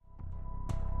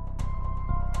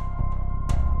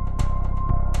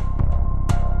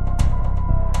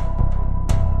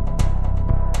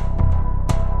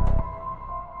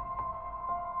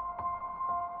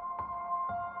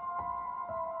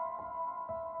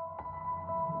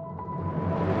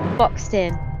Boxed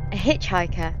in, a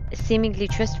hitchhiker, a seemingly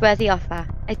trustworthy offer,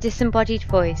 a disembodied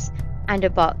voice, and a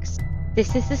box.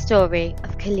 This is the story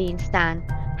of Colleen Stan,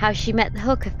 how she met the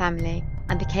Hooker family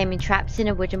and became entrapped in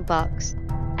a wooden box.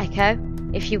 Echo,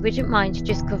 if you wouldn't mind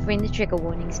just covering the trigger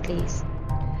warnings, please.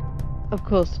 Of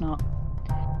course not.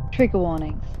 Trigger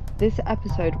warnings. This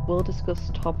episode will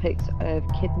discuss topics of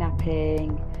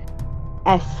kidnapping,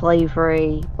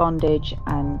 slavery, bondage,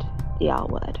 and the R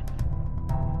word.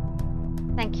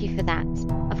 Thank you for that.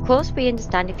 Of course, we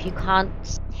understand if you can't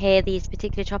hear these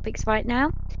particular topics right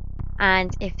now.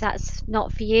 And if that's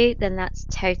not for you, then that's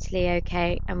totally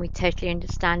okay. And we totally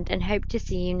understand and hope to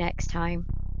see you next time.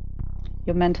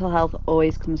 Your mental health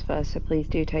always comes first, so please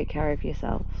do take care of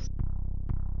yourselves.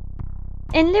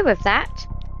 In lieu of that,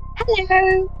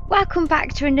 hello! Welcome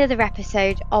back to another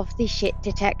episode of The Shit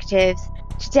Detectives.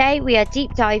 Today we are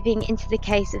deep diving into the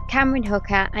case of Cameron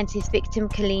Hooker and his victim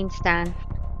Colleen Stan.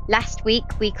 Last week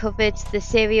we covered the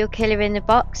serial killer in the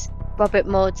box, Robert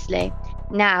Maudsley.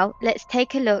 Now let's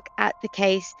take a look at the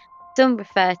case some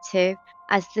refer to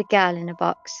as the girl in a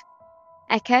box.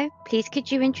 Echo, please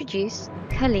could you introduce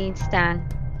Colleen Stan?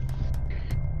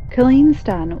 Colleen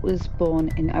Stan was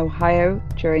born in Ohio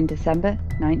during December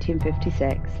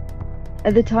 1956.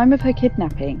 At the time of her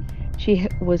kidnapping, she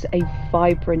was a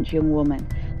vibrant young woman,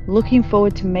 looking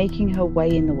forward to making her way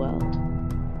in the world.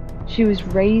 She was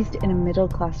raised in a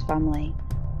middle-class family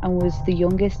and was the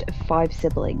youngest of 5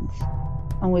 siblings,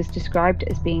 and was described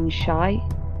as being shy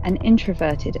and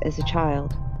introverted as a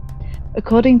child.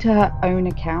 According to her own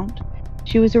account,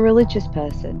 she was a religious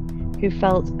person who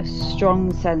felt a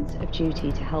strong sense of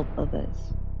duty to help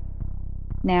others.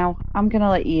 Now, I'm going to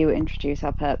let you introduce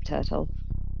our perp turtle.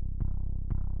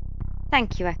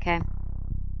 Thank you, Echo.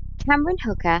 Cameron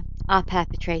Hooker, our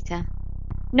perpetrator.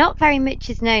 Not very much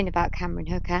is known about Cameron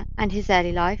Hooker and his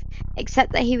early life,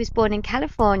 except that he was born in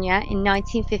California in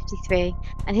 1953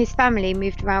 and his family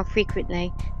moved around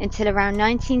frequently until around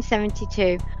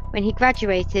 1972 when he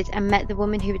graduated and met the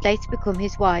woman who would later become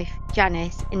his wife,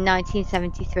 Janice, in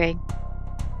 1973.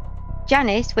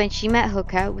 Janice, when she met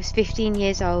Hooker, was 15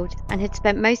 years old and had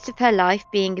spent most of her life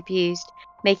being abused,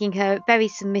 making her very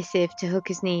submissive to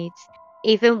Hooker's needs,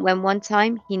 even when one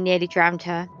time he nearly drowned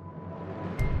her.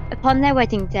 Upon their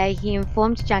wedding day, he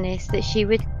informed Janice that she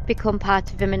would become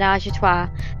part of a ménage à trois,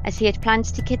 as he had planned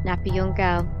to kidnap a young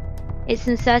girl. It's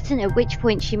uncertain at which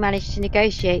point she managed to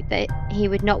negotiate that he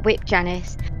would not whip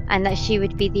Janice, and that she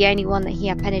would be the only one that he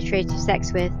had penetrative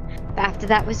sex with, but after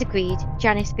that was agreed,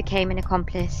 Janice became an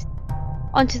accomplice.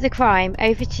 On to the crime,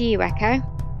 over to you, Echo.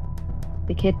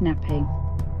 The kidnapping.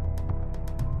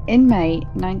 In May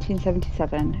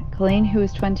 1977, Colleen, who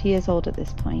was 20 years old at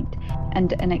this point,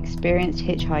 and an experienced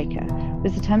hitchhiker,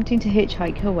 was attempting to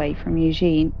hitchhike her way from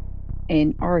Eugene,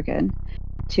 in Oregon,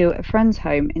 to a friend's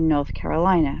home in North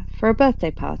Carolina for a birthday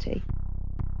party.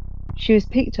 She was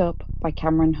picked up by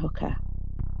Cameron Hooker.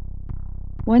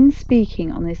 When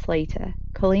speaking on this later,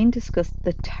 Colleen discussed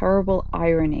the terrible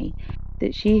irony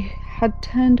that she had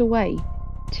turned away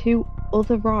 2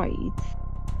 other rides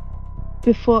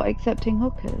before accepting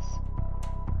Hooker's,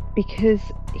 because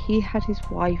he had his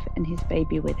wife and his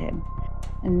baby with him,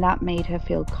 and that made her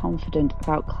feel confident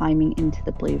about climbing into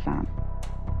the blue van.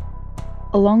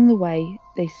 Along the way,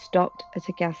 they stopped at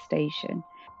a gas station,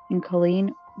 and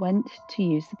Colleen went to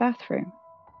use the bathroom.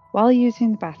 While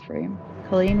using the bathroom,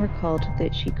 Colleen recalled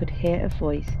that she could hear a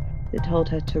voice that told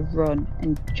her to run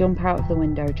and jump out of the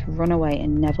window, to run away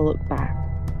and never look back.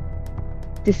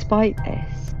 Despite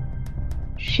this,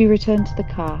 she returned to the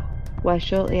car, where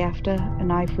shortly after a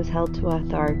knife was held to her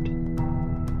throat,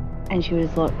 and she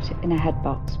was locked in a head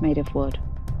box made of wood.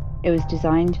 It was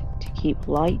designed to keep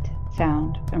light,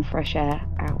 sound, and fresh air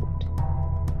out.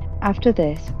 After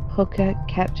this, Hooker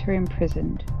kept her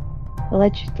imprisoned.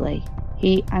 Allegedly,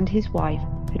 he and his wife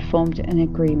had formed an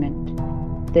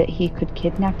agreement that he could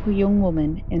kidnap a young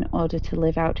woman in order to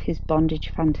live out his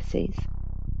bondage fantasies.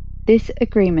 This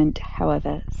agreement,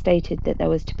 however, stated that there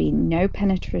was to be no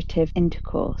penetrative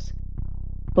intercourse,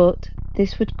 but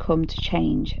this would come to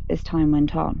change as time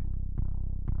went on.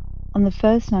 On the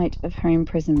first night of her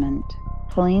imprisonment,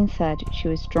 Colleen said she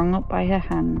was strung up by her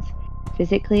hands,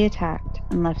 physically attacked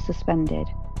and left suspended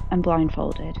and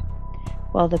blindfolded,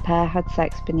 while the pair had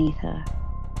sex beneath her.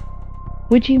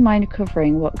 Would you mind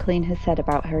covering what Colleen has said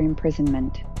about her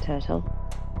imprisonment, Turtle?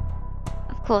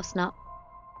 Of course not.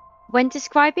 When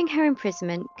describing her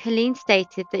imprisonment, Colleen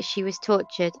stated that she was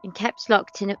tortured and kept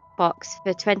locked in a box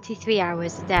for 23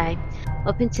 hours a day,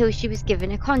 up until she was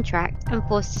given a contract and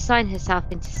forced to sign herself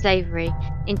into slavery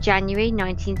in January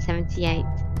 1978.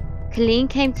 Colleen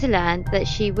came to learn that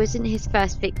she wasn't his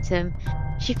first victim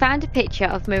She found a picture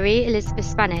of Marie Elizabeth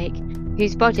Spannhake,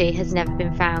 whose body has never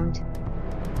been found.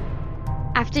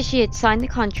 After she had signed the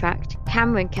contract,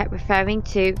 Cameron kept referring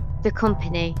to the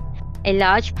company, a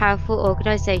large, powerful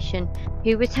organisation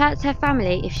who would hurt her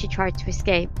family if she tried to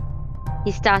escape.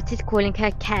 He started calling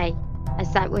her Kay,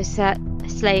 as that was her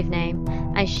slave name,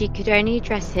 and she could only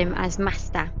address him as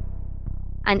Master,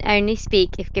 and only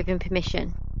speak if given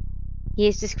permission. He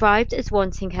is described as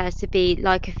wanting her to be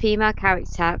like a female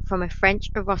character from a French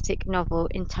erotic novel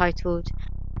entitled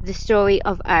The Story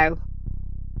of O,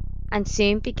 and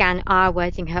soon began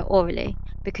R-wording her orally,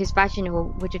 because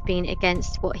vaginal would have been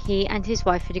against what he and his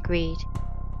wife had agreed,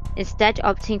 instead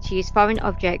opting to use foreign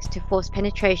objects to force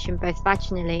penetration both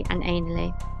vaginally and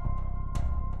anally.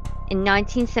 In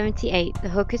 1978, the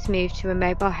hookers moved to a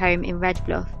mobile home in Red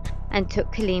Bluff and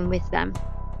took Colleen with them.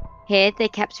 Here they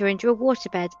kept her under a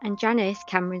waterbed, and Janice,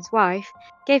 Cameron's wife,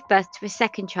 gave birth to a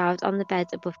second child on the bed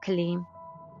above Colleen.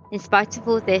 In spite of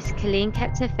all this, Colleen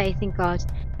kept her faith in God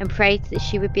and prayed that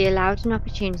she would be allowed an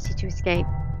opportunity to escape.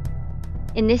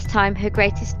 In this time, her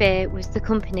greatest fear was the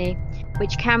company,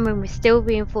 which Cameron was still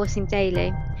reinforcing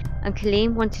daily, and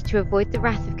Colleen wanted to avoid the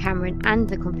wrath of Cameron and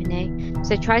the company,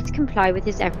 so tried to comply with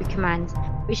his every command,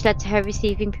 which led to her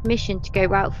receiving permission to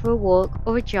go out for a walk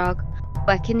or a jog,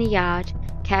 work in the yard,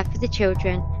 care for the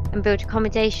children, and build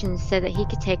accommodations so that he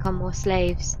could take on more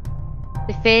slaves.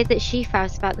 The fear that she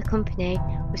felt about the company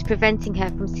was preventing her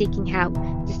from seeking help,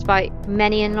 despite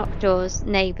many unlocked doors,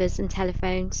 neighbours, and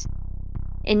telephones.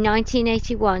 In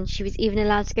 1981, she was even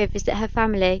allowed to go visit her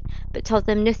family, but told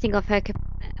them nothing of her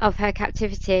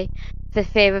captivity for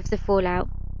fear of the fallout.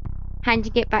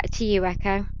 Handing it back to you,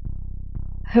 Echo.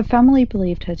 Her family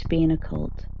believed her to be in a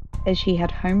cult, as she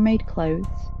had homemade clothes,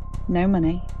 no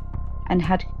money, and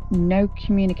had no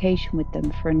communication with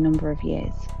them for a number of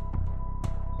years.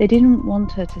 They didn't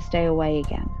want her to stay away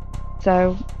again,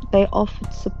 so they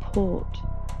offered support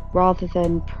rather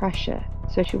than pressure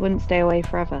so she wouldn't stay away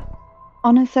forever.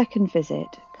 On a second visit,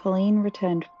 Colleen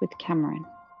returned with Cameron,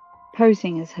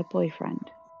 posing as her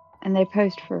boyfriend, and they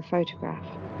posed for a photograph.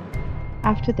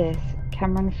 After this,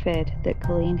 Cameron feared that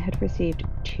Colleen had received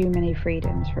too many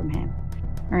freedoms from him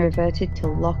and reverted to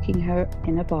locking her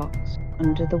in a box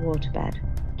under the waterbed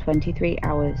 23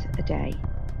 hours a day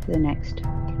for the next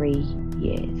 3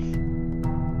 years.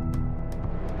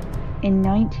 In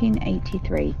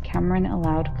 1983, Cameron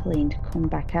allowed Colleen to come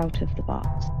back out of the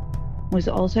box, was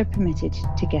also permitted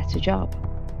to get a job.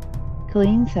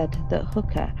 Colleen said that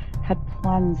Hooker had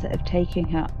plans of taking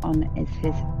her on as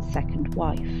his second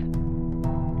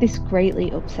wife. This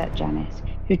greatly upset Janice,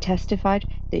 who testified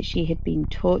that she had been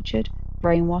tortured,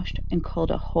 brainwashed, and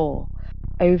called a whore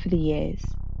over the years.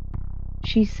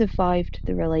 She survived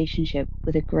the relationship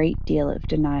with a great deal of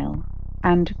denial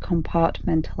and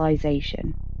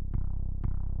compartmentalization.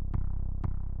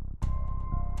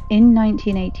 In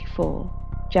 1984,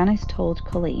 Janice told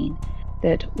Colleen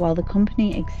that while the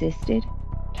company existed,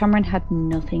 Cameron had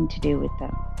nothing to do with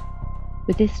them.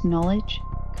 With this knowledge,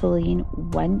 Colleen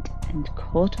went and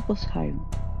caught a bus home,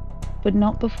 but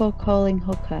not before calling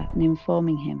Hooker and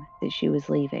informing him that she was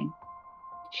leaving.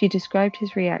 She described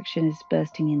his reaction as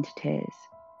bursting into tears.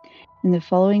 In the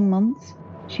following months,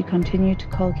 she continued to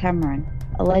call Cameron,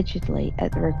 allegedly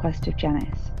at the request of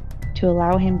Janice, to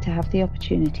allow him to have the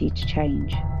opportunity to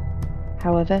change.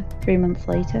 However, 3 months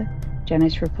later,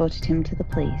 Janice reported him to the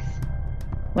police.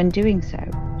 When doing so,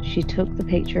 she took the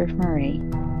picture of Marie,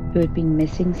 who had been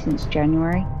missing since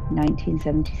January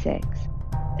 1976,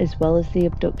 as well as the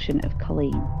abduction of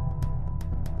Colleen.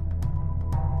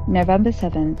 November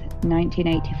 7,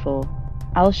 1984,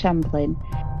 Al Shamblin,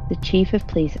 the chief of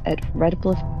police at Red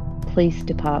Bluff Police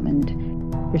Department,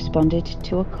 responded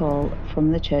to a call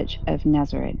from the Church of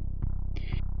Nazarene.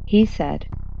 He said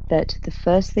that the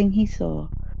first thing he saw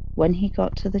when he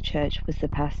got to the church was the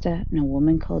pastor and a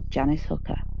woman called Janice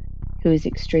Hooker, who was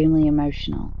extremely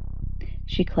emotional.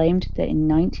 She claimed that in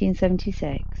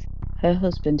 1976, her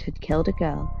husband had killed a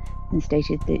girl and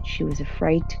stated that she was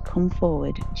afraid to come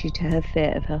forward due to her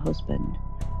fear of her husband,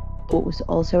 but was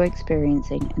also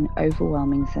experiencing an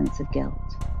overwhelming sense of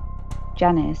guilt.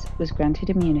 Janice was granted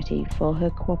immunity for her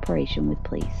cooperation with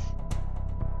police.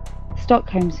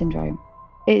 Stockholm Syndrome.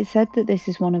 It is said that this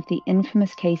is one of the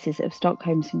infamous cases of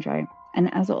Stockholm Syndrome,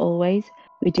 and as always,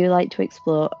 we do like to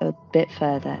explore a bit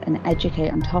further and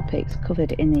educate on topics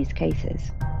covered in these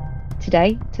cases.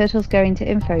 Today, Turtle's going to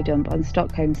info dump on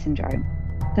Stockholm Syndrome.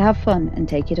 So have fun and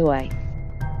take it away.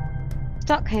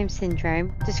 Stockholm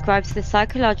Syndrome describes the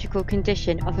psychological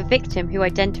condition of a victim who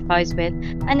identifies with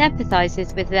and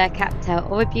empathizes with their captor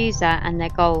or abuser and their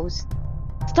goals.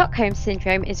 Stockholm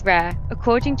Syndrome is rare.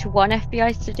 According to one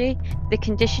FBI study, the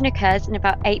condition occurs in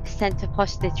about 8% of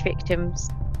hostage victims.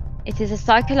 It is a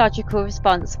psychological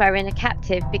response wherein a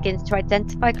captive begins to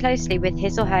identify closely with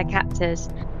his or her captors,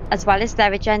 as well as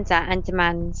their agenda and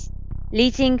demands,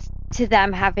 leading to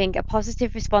them having a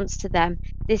positive response to them.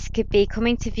 This could be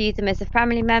coming to view them as a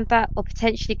family member, or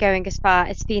potentially going as far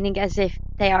as feeling as if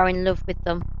they are in love with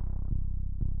them.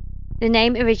 The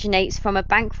name originates from a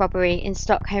bank robbery in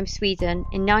Stockholm, Sweden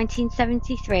in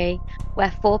 1973, where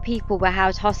 4 people were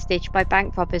held hostage by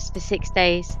bank robbers for 6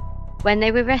 days. When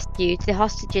they were rescued, the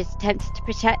hostages attempted to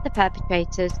protect the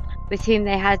perpetrators, with whom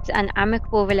they had an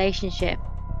amicable relationship.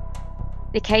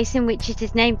 The case in which it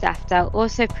is named after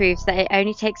also proves that it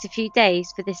only takes a few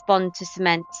days for this bond to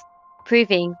cement,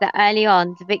 proving that early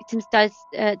on the victim's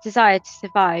desire to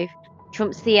survive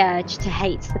trumps the urge to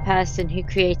hate the person who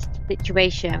created the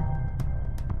situation.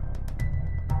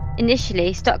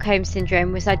 Initially, Stockholm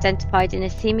Syndrome was identified in a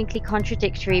seemingly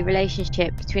contradictory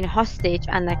relationship between a hostage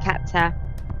and their captor.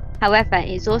 However, it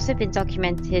has also been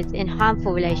documented in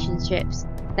harmful relationships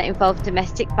that involve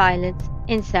domestic violence,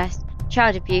 incest,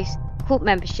 child abuse, cult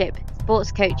membership,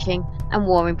 sports coaching, and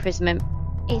war imprisonment.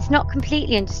 It's not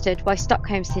completely understood why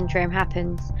Stockholm Syndrome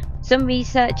happens. Some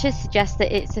researchers suggest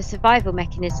that it's a survival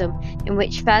mechanism in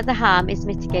which further harm is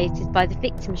mitigated by the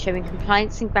victim showing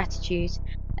compliance and gratitude.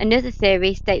 Another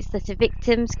theory states that a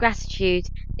victim's gratitude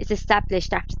is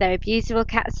established after their abuser or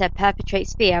captor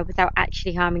perpetrates fear without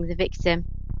actually harming the victim.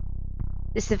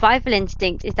 The survival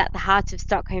instinct is at the heart of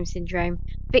Stockholm Syndrome.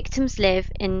 Victims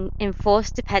live in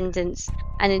enforced dependence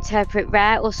and interpret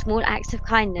rare or small acts of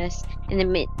kindness in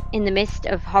the midst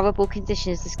of horrible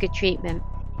conditions as good treatment.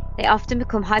 They often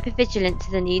become hypervigilant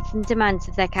to the needs and demands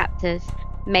of their captors,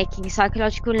 making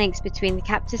psychological links between the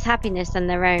captor's happiness and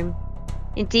their own.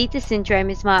 Indeed, the syndrome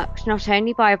is marked not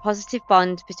only by a positive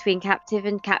bond between captive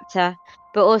and captor,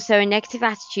 but also a negative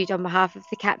attitude on behalf of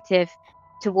the captive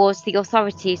towards the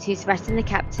authorities who threaten the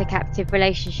captor-captive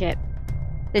relationship.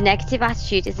 The negative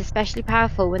attitude is especially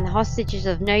powerful when the hostage is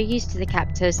of no use to the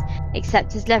captors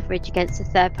except as leverage against a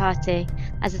third party,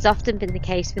 as has often been the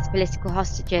case with political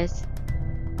hostages.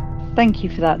 Thank you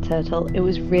for that, Turtle. It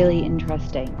was really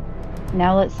interesting.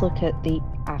 Now let's look at the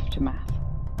aftermath.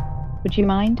 Would you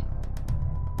mind?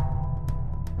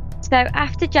 So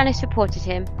after Janice reported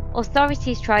him,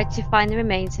 authorities tried to find the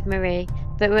remains of Marie,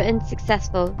 but were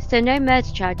unsuccessful, so no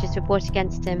murder charges were brought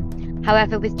against him.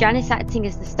 However, with Janice acting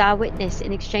as the star witness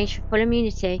in exchange for full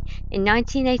immunity, in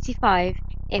 1985,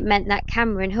 it meant that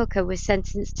Cameron Hooker was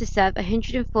sentenced to serve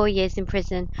 104 years in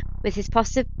prison, with his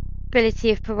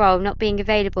possibility of parole not being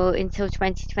available until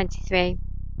 2023.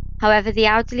 However, the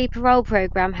elderly parole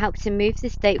program helped him move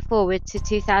this date forward to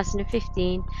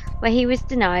 2015, where he was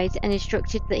denied and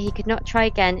instructed that he could not try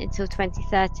again until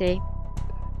 2030.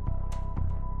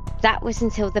 That was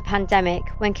until the pandemic,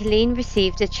 when Colleen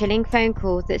received a chilling phone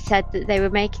call that said that they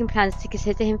were making plans to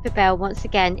consider him for bail once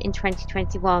again in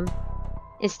 2021.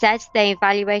 Instead, they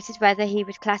evaluated whether he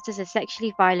was classed as a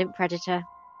sexually violent predator.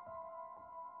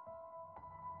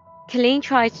 Colleen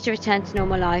tried to return to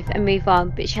normal life and move on,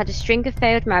 but she had a string of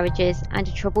failed marriages and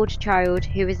a troubled child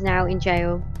who is now in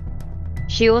jail.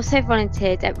 She also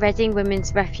volunteered at Reading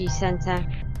Women's Refuge Centre.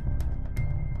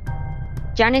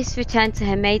 Janice returned to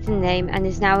her maiden name and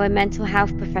is now a mental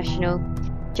health professional.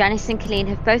 Janice and Colleen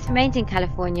have both remained in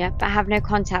California but have no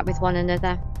contact with one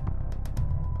another.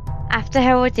 After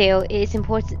her ordeal, it is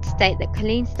important to state that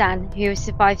Colleen Stan, who has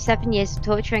survived 7 years of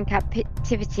torture and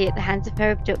captivity at the hands of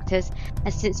her abductors,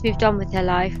 has since moved on with her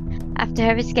life. After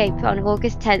her escape on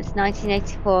August 10,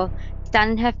 1984, Stan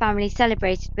and her family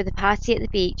celebrated with a party at the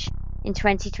beach in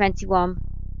 2021.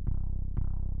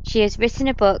 She has written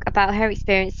a book about her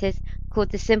experiences called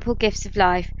The Simple Gifts of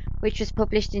Life, which was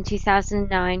published in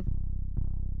 2009.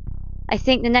 I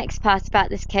think the next part about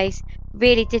this case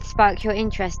really did spark your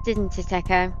interest, didn't it,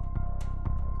 Echo?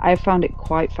 I found it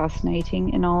quite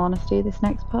fascinating, in all honesty, this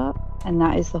next part, and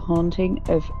that is the haunting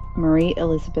of Marie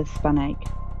Elizabeth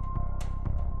Spannhake.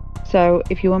 So,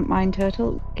 if you wouldn't mind,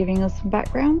 Turtle, giving us some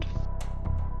background?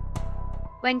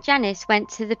 When Janice went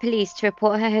to the police to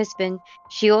report her husband,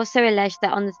 she also alleged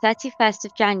that on the 31st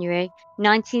of January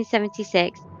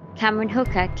 1976, Cameron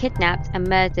Hooker kidnapped and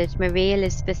murdered Marie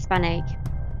Elizabeth Spannhake.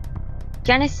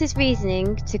 Janice's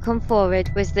reasoning to come forward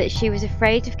was that she was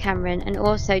afraid of Cameron, and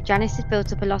also Janice had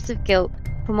built up a lot of guilt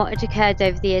from what had occurred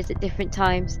over the years at different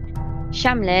times.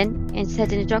 Shamlin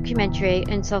said in a documentary,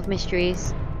 Unsolved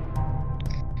Mysteries.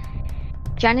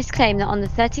 Janice claimed that on the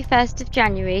 31st of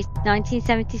January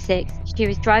 1976, she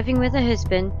was driving with her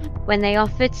husband when they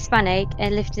offered Spannhake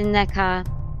a lift in their car.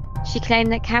 She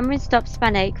claimed that Cameron stopped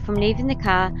Spannhake from leaving the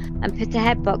car and put a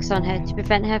headbox on her to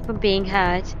prevent her from being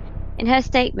heard. In her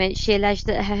statement, she alleged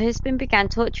that her husband began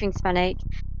torturing Spannhake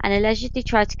and allegedly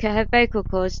tried to cut her vocal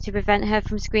cords to prevent her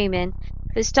from screaming,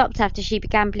 but stopped after she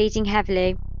began bleeding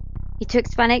heavily. He took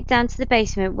Spannhake down to the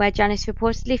basement where Janice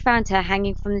reportedly found her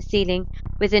hanging from the ceiling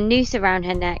with a noose around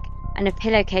her neck and a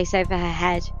pillowcase over her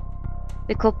head.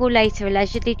 The couple later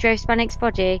allegedly drove Spannake's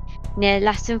body near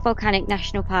Lassen Volcanic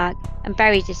National Park and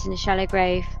buried it in a shallow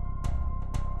grave.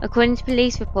 According to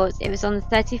police reports, it was on the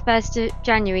 31st of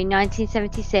January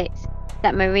 1976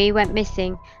 that Marie went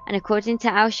missing, and according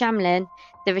to Al Shamlin,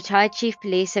 the retired chief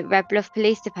police at Red Bluff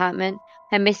Police Department,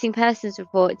 her missing persons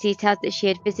report detailed that she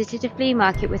had visited a flea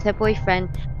market with her boyfriend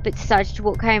but decided to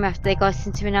walk home after they got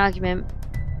into an argument.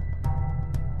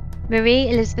 Marie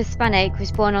Elizabeth Spannhake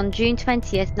was born on June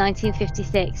 20,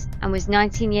 1956, and was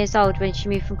 19 years old when she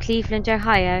moved from Cleveland,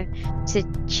 Ohio to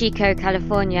Chico,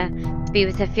 California, to be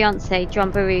with her fiancé,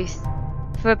 John Baruth.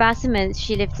 For about a month,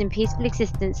 she lived in peaceful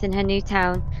existence in her new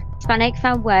town. Spannhake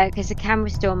found work as a camera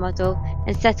store model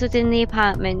and settled in the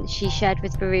apartment she shared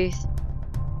with Baruth.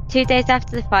 2 days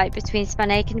after the fight between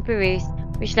Spannhake and Baruth,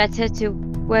 which led her to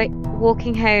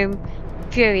walking home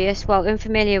furious while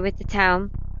unfamiliar with the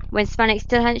town, when Spannhake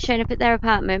still hadn't shown up at their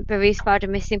apartment, Baruth filed a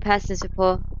missing persons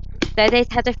report. Though they'd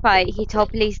had a fight, he told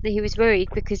police that he was worried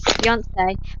because his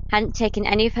fiancée hadn't taken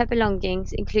any of her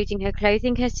belongings, including her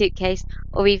clothing, her suitcase,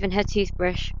 or even her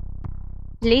toothbrush.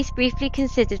 Police briefly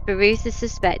considered Baruth a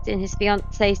suspect in his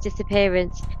fiancée's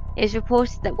disappearance. It was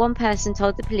reported that one person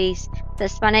told the police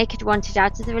that Spannhake had wanted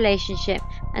out of the relationship,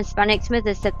 and Spannake's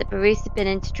mother said that Baruth had been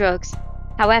into drugs.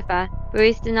 However,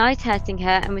 Baruth denied hurting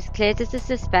her and was cleared as a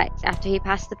suspect after he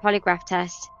passed the polygraph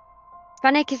test.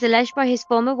 Spannhake is alleged by his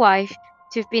former wife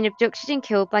to have been abducted and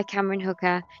killed by Cameron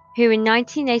Hooker, who in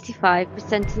 1985 was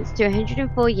sentenced to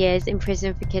 104 years in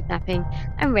prison for kidnapping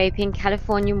and raping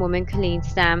Californian woman Colleen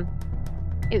Stan.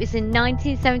 It was in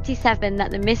 1977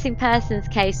 that the missing persons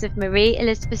case of Marie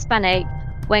Elizabeth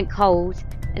Spannhake went cold,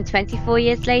 and 24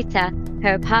 years later,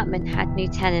 her apartment had new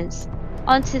tenants.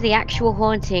 On to the actual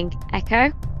haunting.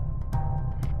 Echo?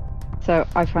 So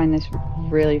I find this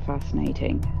really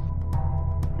fascinating.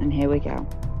 And here we go.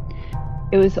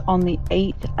 It was on the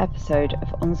 8th episode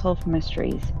of Unsolved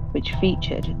Mysteries, which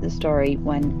featured the story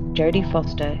when Jodie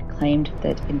Foster claimed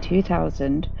that in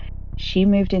 2000, she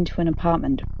moved into an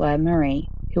apartment where Marie,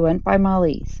 who went by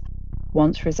Marlies,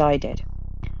 once resided.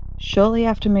 Shortly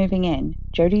after moving in,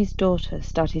 Jodie's daughter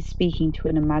started speaking to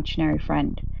an imaginary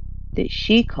friend that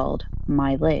she called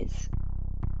My Liz.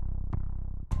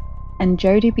 And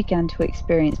Jodie began to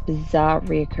experience bizarre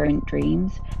recurrent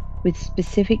dreams with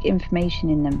specific information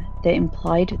in them that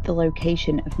implied the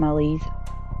location of Marlie's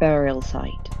burial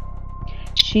site.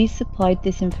 She supplied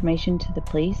this information to the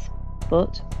police,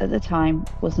 but at the time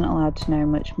wasn't allowed to know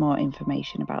much more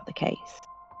information about the case.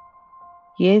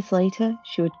 Years later,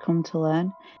 she would come to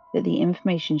learn that the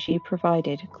information she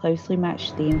provided closely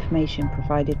matched the information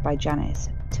provided by Janice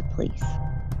to police.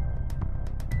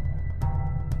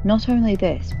 Not only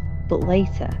this, but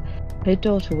later, her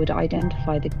daughter would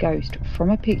identify the ghost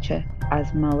from a picture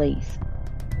as Marlies.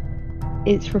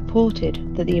 It's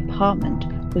reported that the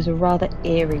apartment was a rather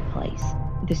eerie place,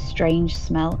 with a strange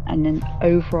smell and an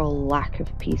overall lack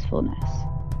of peacefulness.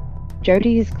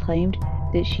 Jodie has claimed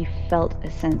that she felt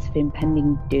a sense of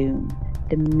impending doom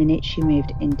the minute she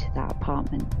moved into that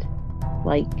apartment.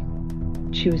 Like,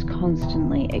 she was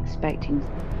constantly expecting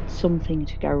something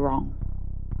to go wrong.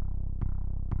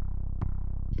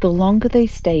 The longer they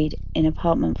stayed in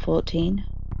apartment 14,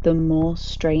 the more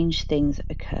strange things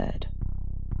occurred.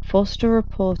 Foster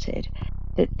reported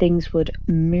that things would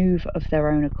move of their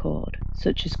own accord,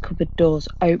 such as cupboard doors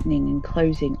opening and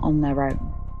closing on their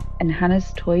own, and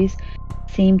Hannah's toys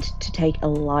seemed to take a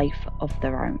life of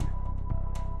their own.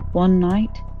 One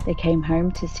night, they came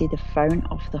home to see the phone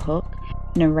off the hook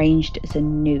and arranged as a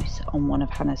noose on one of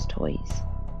Hannah's toys.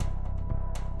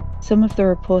 Some of the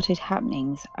reported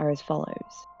happenings are as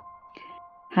follows.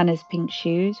 Hannah's pink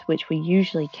shoes, which were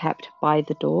usually kept by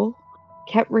the door,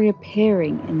 kept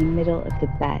reappearing in the middle of the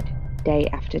bed day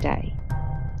after day.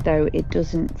 Though it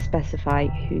doesn't specify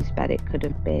whose bed it could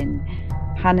have been.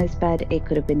 Hannah's bed, it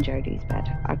could have been Jodie's bed.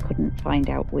 I couldn't find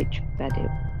out which bed it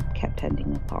kept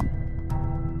ending up on.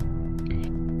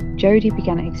 Jodie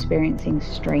began experiencing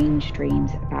strange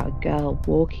dreams about a girl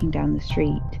walking down the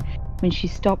street when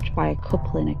she's stopped by a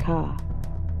couple in a car.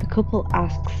 The couple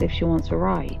asks if she wants a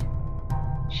ride.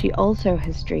 She also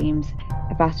has dreams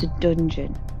about a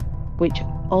dungeon, which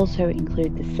also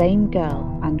include the same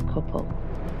girl and couple.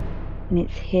 And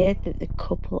it's here that the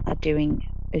couple are doing,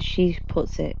 as she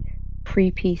puts it,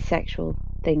 creepy sexual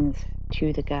things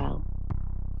to the girl.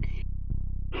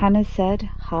 Hannah said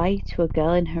hi to a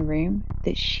girl in her room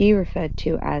that she referred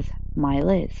to as My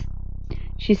Liz.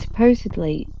 She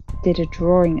supposedly did a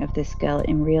drawing of this girl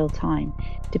in real time,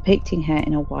 depicting her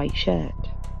in a white shirt.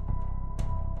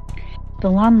 The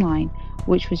landline,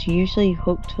 which was usually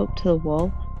hooked up to the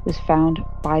wall, was found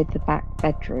by the back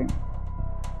bedroom.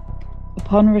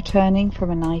 Upon returning from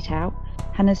a night out,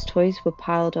 Hannah's toys were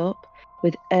piled up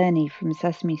with Ernie from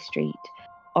Sesame Street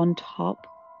on top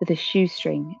with a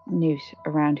shoestring noose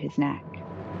around his neck.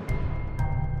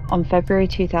 On February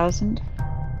 2000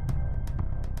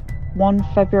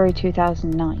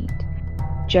 night,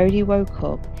 Jodie woke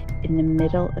up in the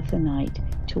middle of the night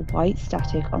to white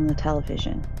static on the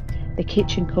television, the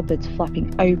kitchen cupboards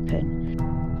flapping open,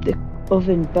 the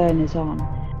oven burners on,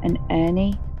 and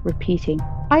Ernie repeating,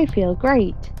 "I feel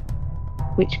great,"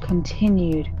 which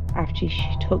continued after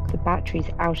she took the batteries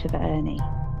out of Ernie.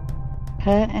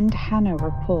 Her and Hannah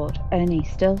report Ernie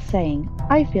still saying,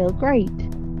 "I feel great."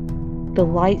 The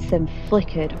lights then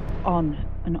flickered on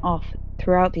and off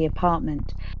throughout the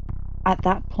apartment. At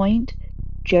that point,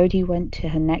 Jodie went to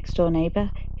her next-door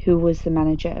neighbor, who was the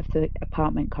manager of the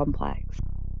apartment complex.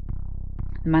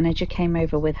 The manager came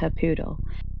over with her poodle,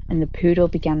 and the poodle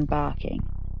began barking.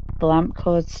 The lamp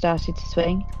cords started to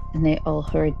swing, and they all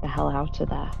hurried the hell out of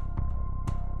there.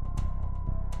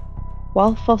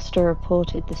 While Foster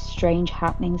reported the strange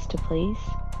happenings to police,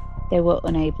 they were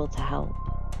unable to help.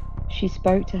 She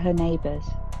spoke to her neighbors,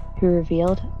 who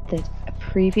revealed that a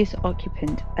previous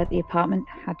occupant at the apartment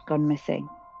had gone missing.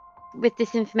 With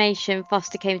this information,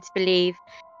 Foster came to believe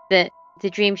that the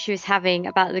dream she was having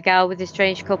about the girl with the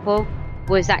strange couple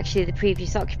was actually the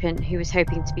previous occupant who was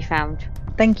hoping to be found.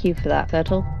 Thank you for that,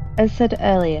 Turtle. As said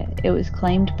earlier, it was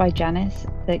claimed by Janice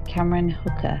that Cameron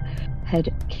Hooker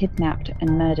had kidnapped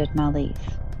and murdered Marlies.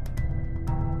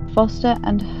 Foster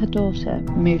and her daughter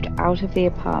moved out of the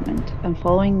apartment, and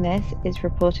following this, it's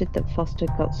reported that Foster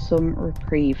got some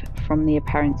reprieve from the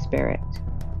apparent spirit.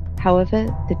 However,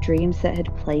 the dreams that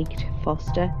had plagued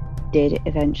Foster did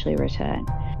eventually return,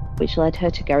 which led her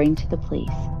to going to the police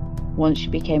once she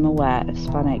became aware of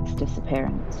Spannhake's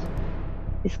disappearance.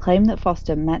 It's claimed that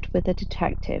Foster met with a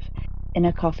detective in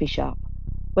a coffee shop,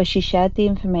 where she shared the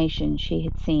information she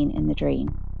had seen in the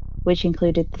dream, which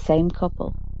included the same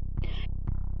couple,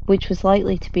 which was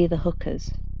likely to be the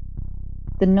Hookers.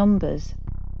 The numbers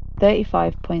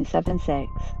 35.76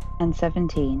 and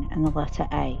 17 and the letter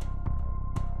A.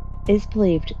 It's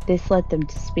believed this led them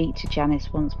to speak to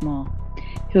Janice once more,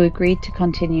 who agreed to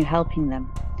continue helping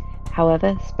them.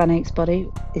 However, Spannhake's body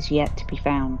is yet to be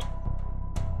found.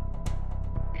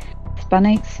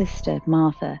 Spannhake's sister,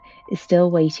 Martha, is still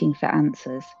waiting for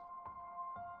answers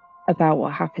about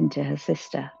what happened to her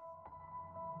sister,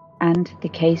 and the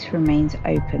case remains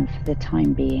open for the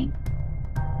time being.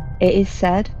 It is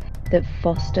said that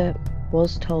Foster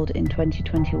was told in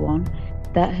 2021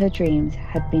 that her dreams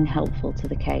had been helpful to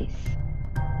the case.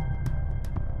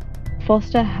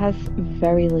 Foster has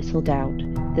very little doubt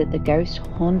that the ghost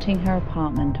haunting her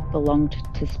apartment belonged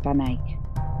to Spannhake,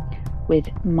 with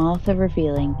Martha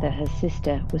revealing that her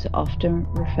sister was often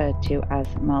referred to as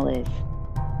Marlies,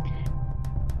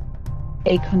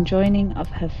 a conjoining of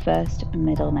her first and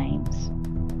middle names.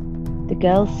 The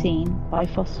girl seen by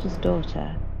Foster's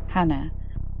daughter, Hannah,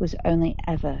 was only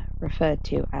ever referred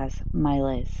to as My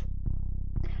Liz.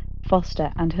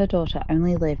 Foster and her daughter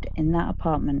only lived in that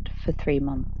apartment for 3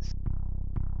 months.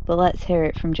 But let's hear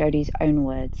it from Jodie's own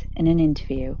words in an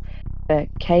interview for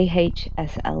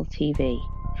KHSL TV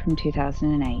from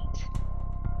 2008.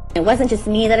 It wasn't just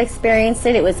me that experienced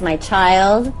it, it was my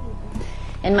child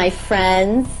and my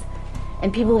friends.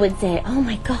 And people would say, "Oh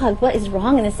my God, what is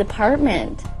wrong in this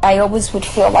apartment?" I always would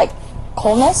feel like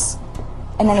coldness,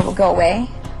 and then it would go away.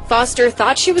 Foster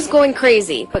thought she was going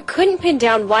crazy, but couldn't pin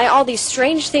down why all these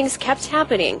strange things kept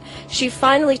happening. She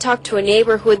finally talked to a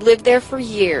neighbor who had lived there for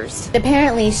years.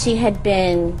 Apparently she had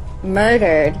been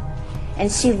murdered,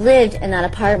 and she lived in that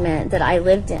apartment that I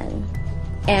lived in.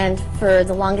 And for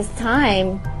the longest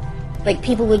time, like,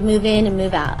 people would move in and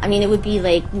move out. I mean, it would be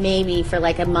like maybe for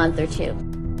like a month or two.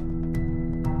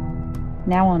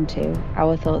 Now on to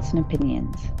our thoughts and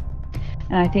opinions.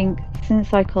 And I think, since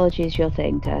psychology is your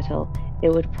thing, Turtle,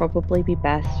 it would probably be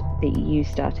best that you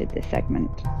started this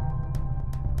segment.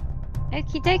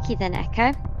 Okie dokie then,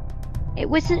 Echo. It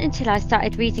wasn't until I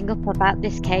started reading up about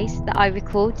this case that I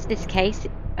recalled this case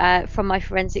from my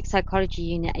forensic psychology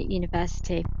unit at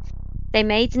university. They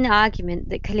made an argument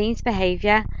that Colleen's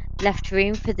behaviour left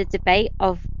room for the debate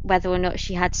of whether or not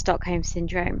she had Stockholm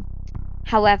Syndrome.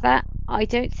 However, I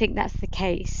don't think that's the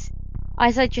case.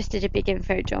 as I just did a big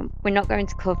info dump, we're not going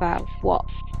to cover what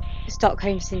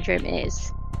Stockholm Syndrome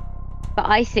is. But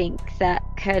I think that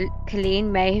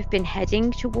Colleen may have been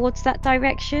heading towards that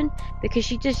direction because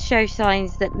she does show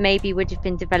signs that maybe would have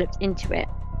been developed into it.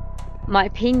 My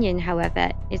opinion,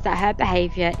 however, is that her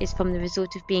behaviour is from the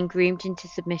result of being groomed into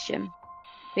submission,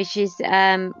 which is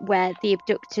where the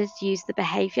abductors use the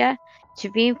behaviour to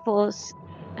reinforce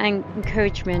and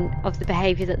encouragement of the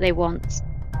behaviour that they want,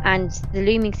 and the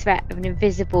looming threat of an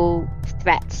invisible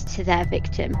threat to their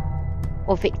victim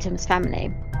or victim's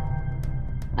family.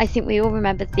 I think we all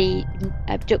remember the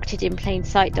Abducted in Plain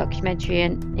Sight documentary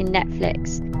in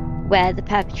Netflix, where the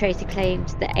perpetrator claimed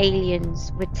that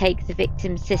aliens would take the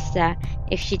victim's sister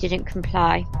if she didn't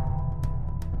comply.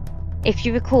 If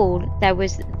you recall, there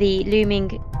was the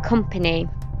looming company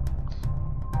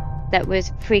that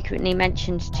was frequently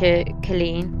mentioned to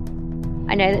Colleen.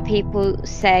 I know that people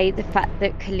say the fact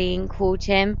that Colleen called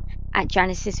him at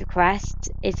Janice's request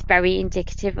is very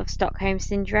indicative of Stockholm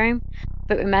Syndrome,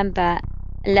 but remember,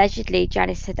 allegedly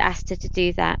Janice had asked her to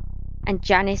do that, and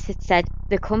Janice had said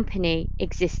the company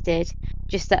existed,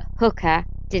 just that Hooker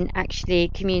didn't actually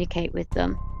communicate with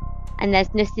them. And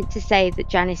there's nothing to say that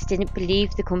Janice didn't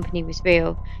believe the company was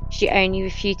real. She only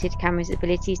refuted Cameron's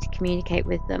ability to communicate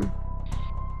with them.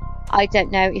 I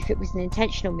don't know if it was an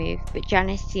intentional move, but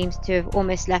Janice seems to have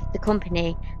almost left the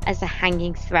company as a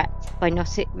hanging threat by not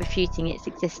refuting its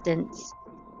existence,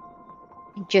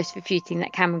 just refuting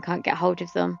that Cameron can't get hold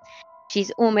of them.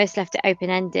 She's almost left it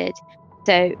open-ended.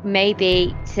 So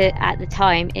maybe at the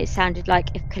time it sounded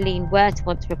like if Colleen were to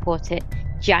want to report it,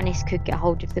 Janice could get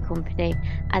hold of the company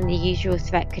and the usual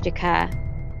threat could occur.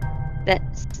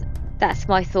 That's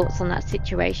my thoughts on that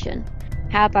situation.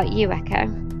 How about you,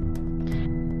 Echo?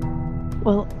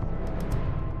 Well,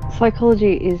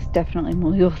 psychology is definitely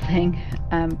more your thing,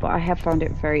 but I have found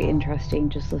it very interesting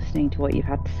just listening to what you've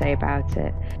had to say about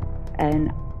it.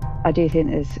 And I do think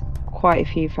there's quite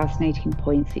a few fascinating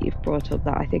points that you've brought up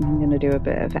that I think I'm going to do a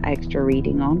bit of extra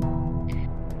reading on.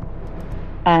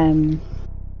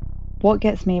 What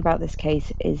gets me about this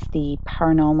case is the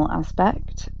paranormal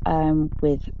aspect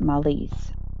with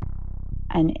Malise.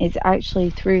 And it's actually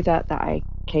through that I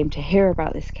came to hear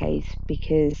about this case,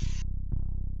 because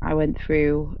I went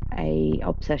through a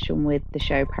obsession with the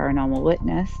show Paranormal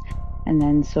Witness and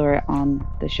then saw it on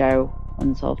the show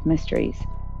Unsolved Mysteries.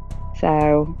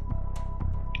 So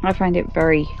I find it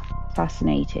very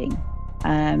fascinating.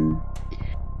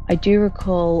 I do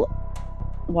recall,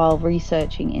 while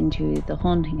researching into the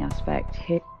haunting aspect,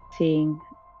 seeing,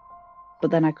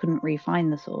 but then I couldn't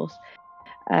re-find the source,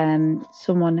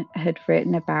 someone had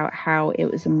written about how it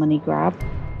was a money grab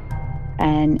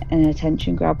and an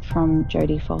attention grab from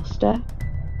Jodie Foster.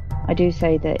 I do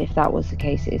say that if that was the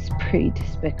case, it's pretty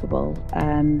despicable.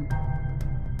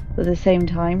 But at the same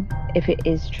time, if it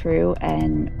is true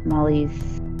and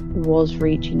Malise was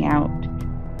reaching out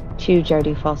to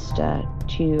Jodie Foster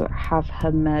to have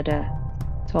her murder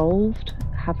solved,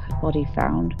 have her body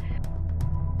found,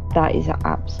 that is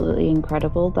absolutely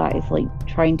incredible. That is like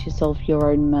trying to solve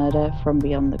your own murder from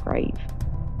beyond the grave.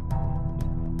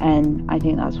 And I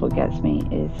think that's what gets me,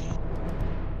 is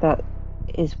that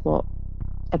is what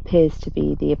appears to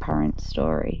be the apparent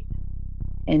story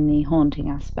in the haunting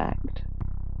aspect.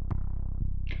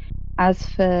 As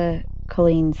for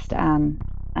Colleen Stan,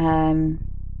 I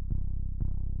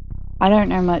don't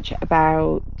know much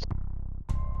about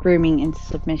grooming into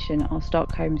submission or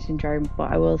Stockholm Syndrome,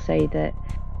 but I will say that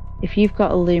if you've got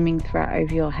a looming threat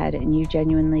over your head and you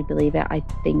genuinely believe it, I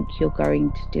think you're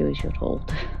going to do as you're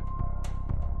told.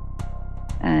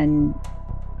 And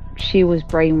she was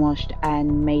brainwashed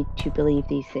and made to believe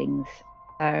these things.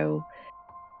 So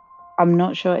I'm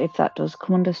not sure if that does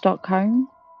come under Stockholm,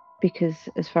 because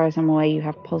as far as I'm aware, you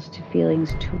have positive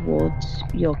feelings towards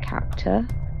your captor.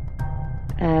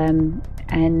 And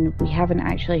we haven't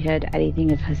actually heard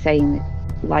anything of her saying that,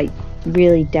 like,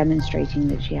 really demonstrating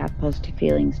that she had positive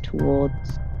feelings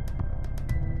towards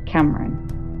Cameron.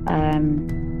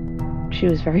 She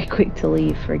was very quick to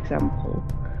leave, for example.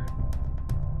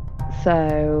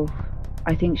 So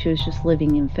I think she was just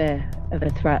living in fear of a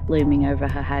threat looming over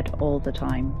her head all the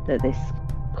time, that this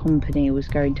company was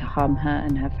going to harm her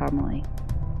and her family.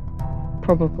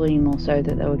 Probably more so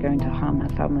that they were going to harm her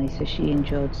family, so she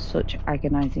endured such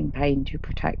agonizing pain to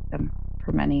protect them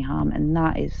from any harm. And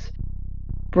that is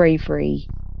bravery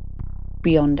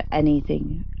beyond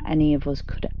anything any of us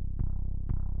could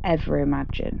ever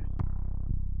imagine.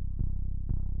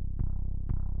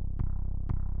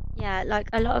 Yeah, like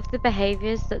a lot of the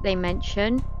behaviours that they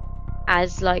mention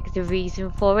as like the reason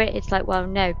for it, it's like, well,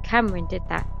 no, Cameron did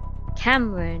that.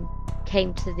 Cameron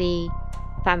came to the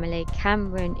family.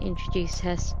 Cameron introduced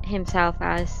himself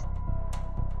as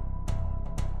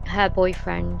her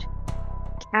boyfriend.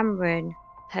 Cameron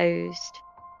posed.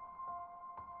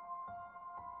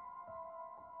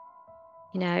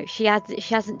 You know, she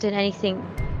hasn't done anything,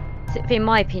 in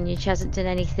my opinion, she hasn't done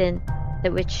anything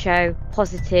that would show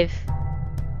positive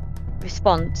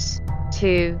response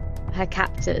to her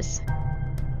captors.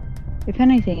 If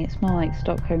anything, it's more like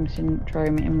Stockholm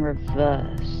Syndrome in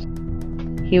reverse.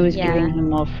 He was giving her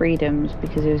more freedoms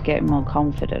because he was getting more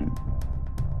confident.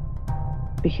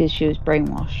 Because she was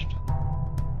brainwashed.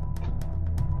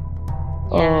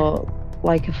 Or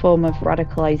like a form of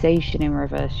radicalization in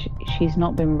reverse. She's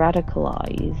not been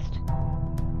radicalized,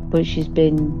 but she's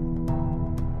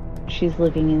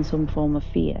living in some form of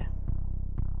fear.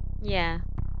 Yeah.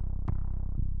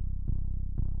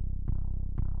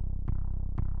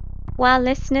 Well,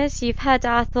 listeners, you've heard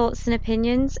our thoughts and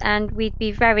opinions, and we'd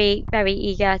be very, very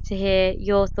eager to hear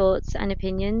your thoughts and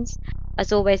opinions.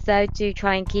 As always, though, do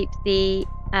try and keep the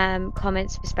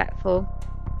comments respectful.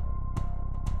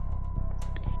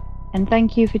 And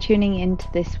thank you for tuning in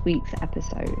to this week's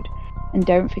episode. And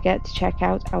don't forget to check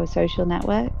out our social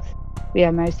networks. We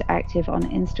are most active on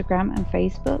Instagram and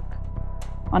Facebook.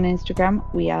 On Instagram,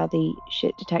 we are the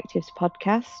Shit Detectives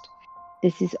Podcast.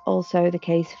 This is also the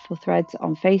case for Threads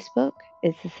on Facebook.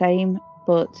 It's the same,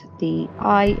 but the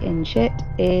I in shit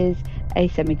is a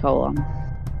semicolon.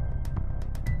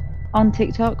 On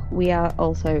TikTok, we are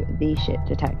also the Shit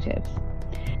Detectives.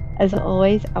 As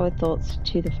always, our thoughts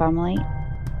to the families,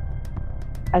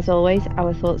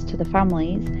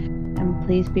 and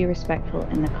please be respectful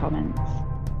in the comments.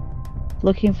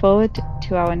 Looking forward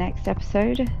to our next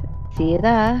episode. See you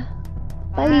there.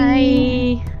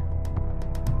 Bye. Bye.